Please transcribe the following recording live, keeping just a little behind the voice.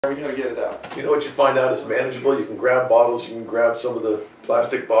We gotta get it out. You know what you find out is manageable. You can grab bottles, you can grab some of the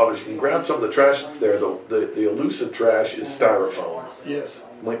plastic bottles, you can grab some of the trash that's there. The elusive trash is styrofoam. Yes.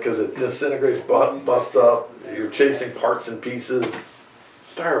 Because it disintegrates, busts up, you're chasing parts and pieces.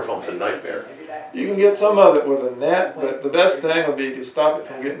 Styrofoam's a nightmare. You can get some of it with a net, but the best thing would be to stop it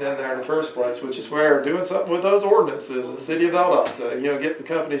from getting in there in the first place, which is where doing something with those ordinances in the city of Valdosta, get the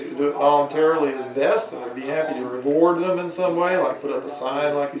companies to do it voluntarily is best, and I'd be happy to reward them in some way, like put up a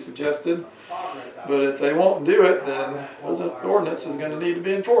sign like you suggested. But if they won't do it, then those ordinance is going to need to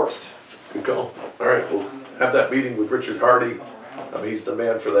be enforced. Good call. All right, we'll have that meeting with Richard Hardy. He's the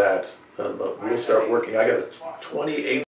man for that. And we'll start working. I got a 28